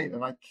right.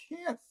 And I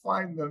can't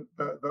find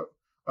the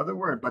other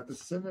word, but the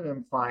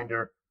synonym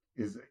finder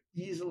is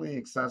easily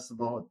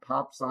accessible. It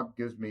pops up,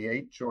 gives me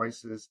 8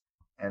 choices.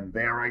 And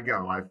there I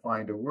go. I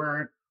find a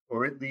word,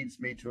 or it leads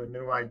me to a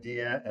new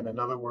idea and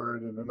another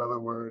word and another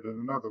word and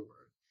another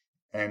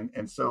word.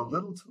 And so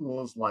little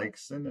tools like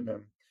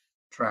synonym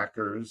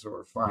trackers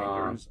or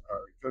finders are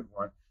a good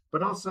one.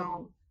 But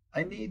also,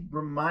 I need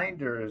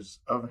reminders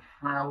of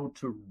how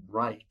to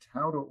write,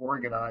 how to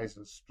organize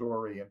a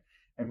story.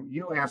 And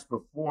you asked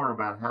before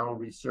about how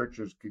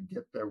researchers could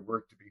get their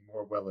work to be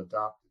more well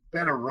adopted.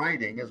 Better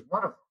writing is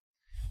one of them.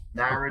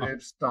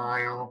 Narrative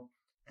style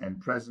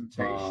and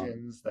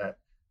presentations that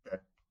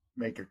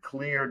make a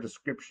clear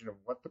description of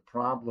what the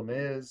problem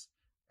is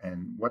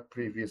and what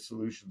previous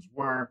solutions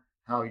were,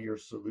 how your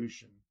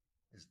solution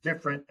is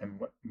different and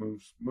what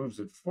moves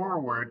it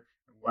forward,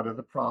 and what are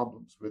the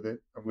problems with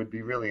it, would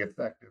be really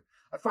effective.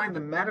 I find the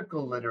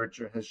medical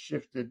literature has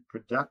shifted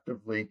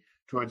productively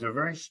towards a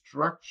very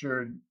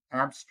structured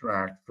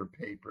abstract for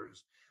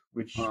papers,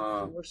 which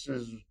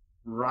forces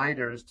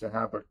writers to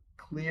have a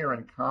clear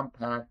and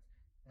compact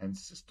and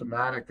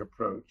systematic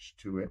approach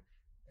to it.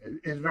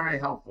 Is very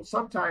helpful.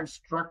 Sometimes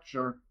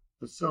structure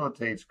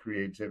facilitates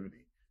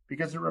creativity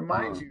because it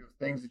reminds you of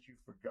things that you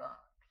forgot.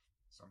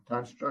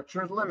 Sometimes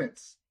structure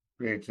limits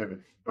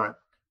creativity, but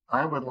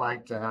I would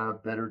like to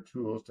have better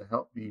tools to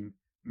help me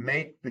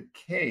make the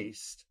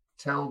case,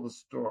 tell the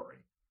story.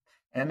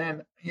 And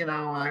then,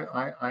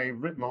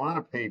 I've written a lot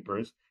of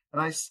papers and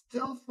I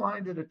still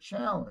find it a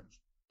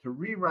challenge to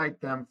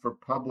rewrite them for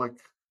public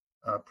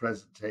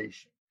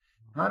presentation.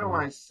 How do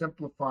I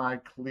simplify,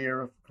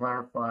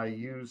 clarify,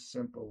 use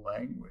simple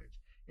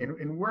language?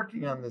 In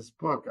working on this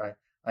book,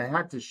 I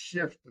had to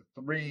shift the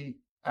 3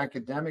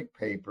 academic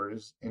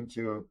papers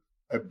into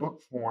a book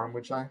form,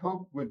 which I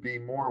hope would be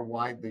more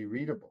widely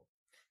readable.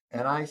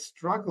 And I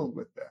struggled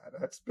with that.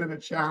 That's been a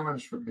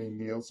challenge for me,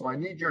 Neil. So I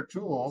need your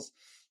tools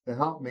to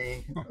help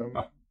me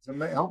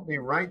to help me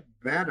write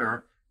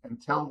better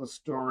and tell the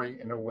story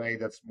in a way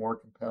that's more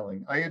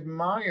compelling. I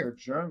admire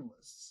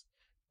journalists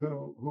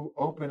who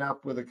open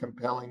up with a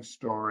compelling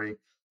story,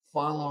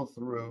 follow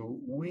through,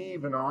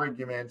 weave an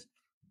argument,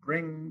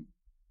 bring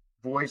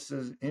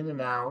voices in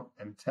and out,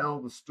 and tell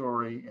the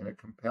story in a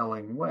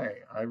compelling way.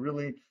 I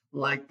really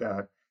like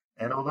that.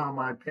 And although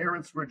my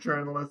parents were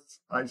journalists,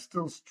 I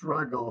still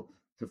struggle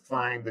to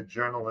find the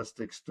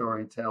journalistic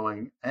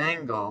storytelling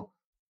angle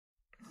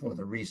for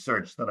the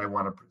research that I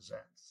want to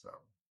present. So,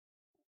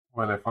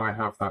 well, if I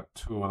have that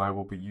tool, I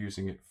will be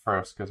using it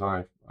first, because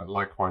I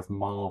likewise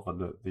marvel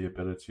at the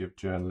ability of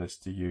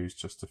journalists to use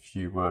just a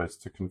few words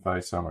to convey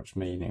so much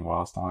meaning,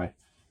 whilst I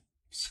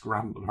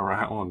scramble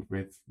around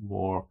with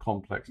more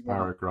complex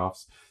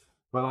paragraphs.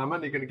 But I'm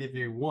only going to give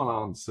you one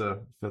answer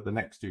for the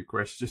next two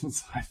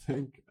questions, I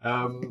think.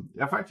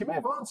 In fact, you may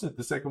have answered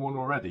the second one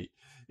already.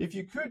 If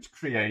you could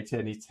create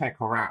any tech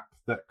or app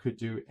that could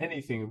do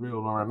anything real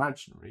or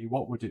imaginary,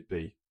 what would it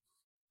be?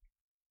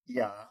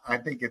 Yeah, I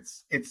think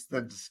it's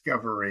the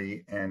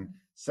discovery and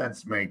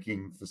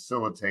sense-making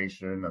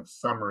facilitation of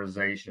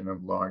summarization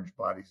of large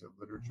bodies of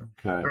literature.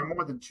 Okay. There are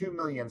more than 2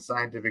 million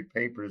scientific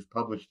papers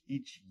published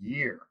each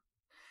year.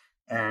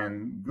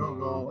 And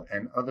Google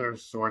and other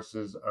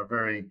sources are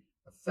very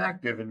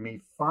effective in me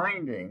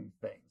finding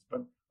things.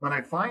 But when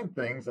I find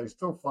things, I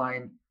still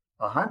find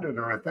 100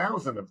 or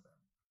 1,000 of them.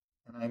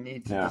 And I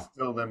need to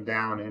distill them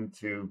down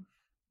into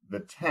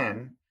the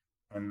 10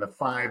 and the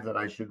 5 that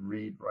I should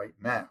read right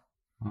now.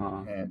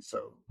 And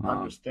so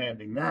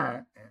understanding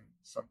that, and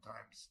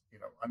sometimes,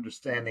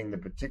 understanding the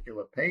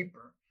particular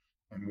paper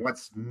and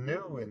what's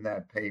new in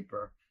that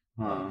paper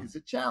is a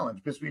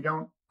challenge, because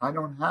I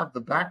don't have the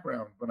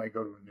background when I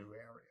go to a new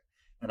area,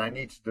 and I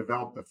need to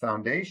develop the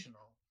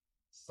foundational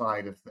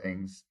side of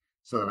things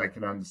so that I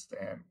can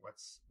understand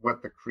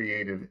what the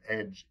creative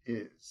edge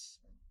is.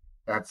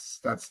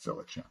 That's still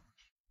a challenge.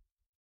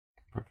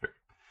 Perfect.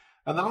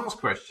 And the last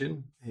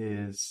question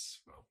is,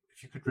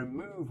 if you could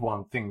remove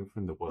one thing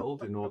from the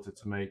world in order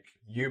to make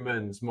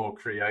humans more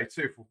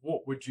creative,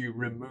 what would you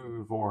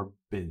remove or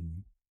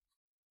bin?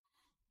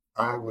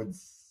 I would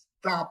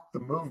stop the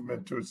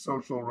movement to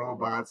social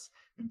robots,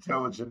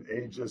 intelligent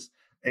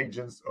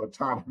agents,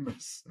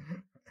 autonomous,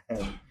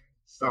 and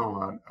so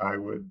on. I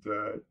would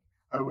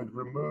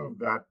remove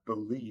that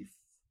belief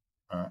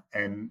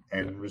and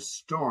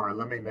restore.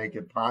 Let me make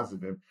it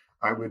positive.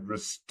 I would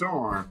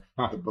restore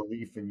the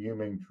belief in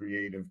human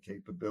creative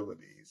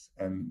capabilities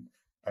and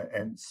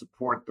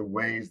support the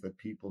ways that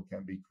people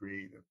can be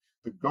creative.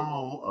 The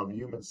goal of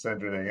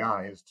human-centered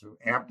AI is to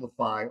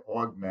amplify,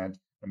 augment,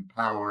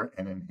 empower,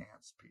 and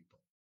enhance people.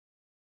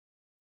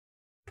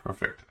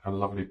 Perfect. A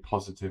lovely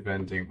positive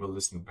ending. Well,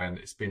 listen, Ben,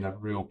 it's been a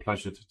real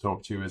pleasure to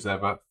talk to you as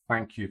ever.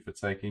 Thank you for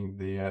taking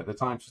the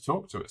time to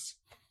talk to us.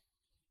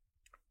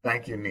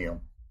 Thank you,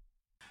 Neil.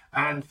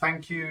 And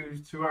thank you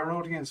to our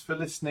audience for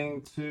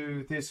listening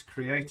to this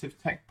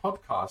Creative Tech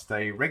Podcast,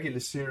 a regular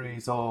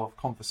series of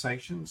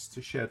conversations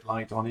to shed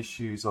light on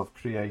issues of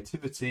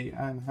creativity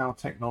and how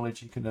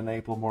technology can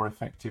enable more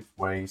effective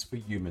ways for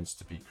humans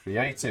to be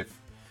creative.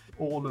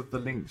 All of the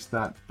links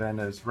that Ben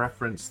has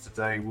referenced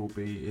today will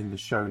be in the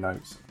show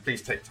notes.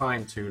 Please take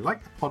time to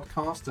like the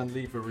podcast and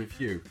leave a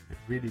review. It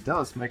really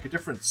does make a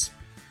difference.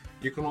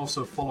 You can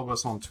also follow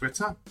us on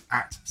Twitter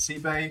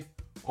 @CBay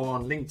or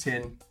on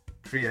LinkedIn,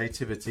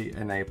 Creativity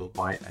Enabled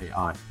by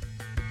AI.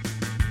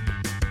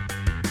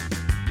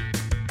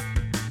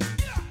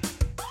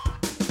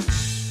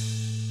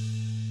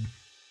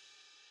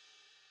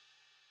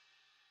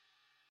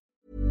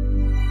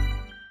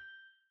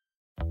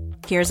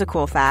 Here's a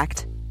cool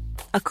fact.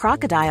 A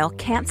crocodile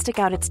can't stick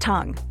out its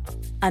tongue.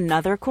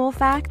 Another cool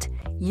fact,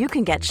 you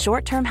can get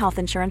short-term health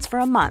insurance for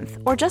a month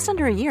or just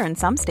under a year in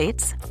some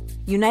states.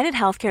 United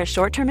Healthcare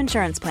short-term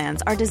insurance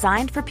plans are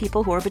designed for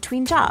people who are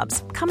between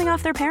jobs, coming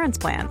off their parents'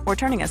 plan, or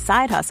turning a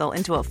side hustle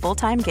into a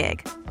full-time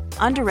gig.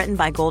 Underwritten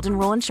by Golden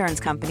Rule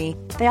Insurance Company,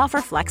 they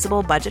offer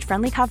flexible,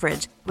 budget-friendly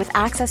coverage with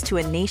access to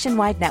a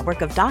nationwide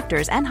network of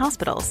doctors and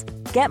hospitals.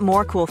 Get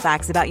more cool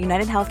facts about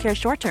United Healthcare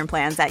short-term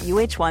plans at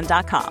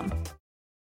uh1.com.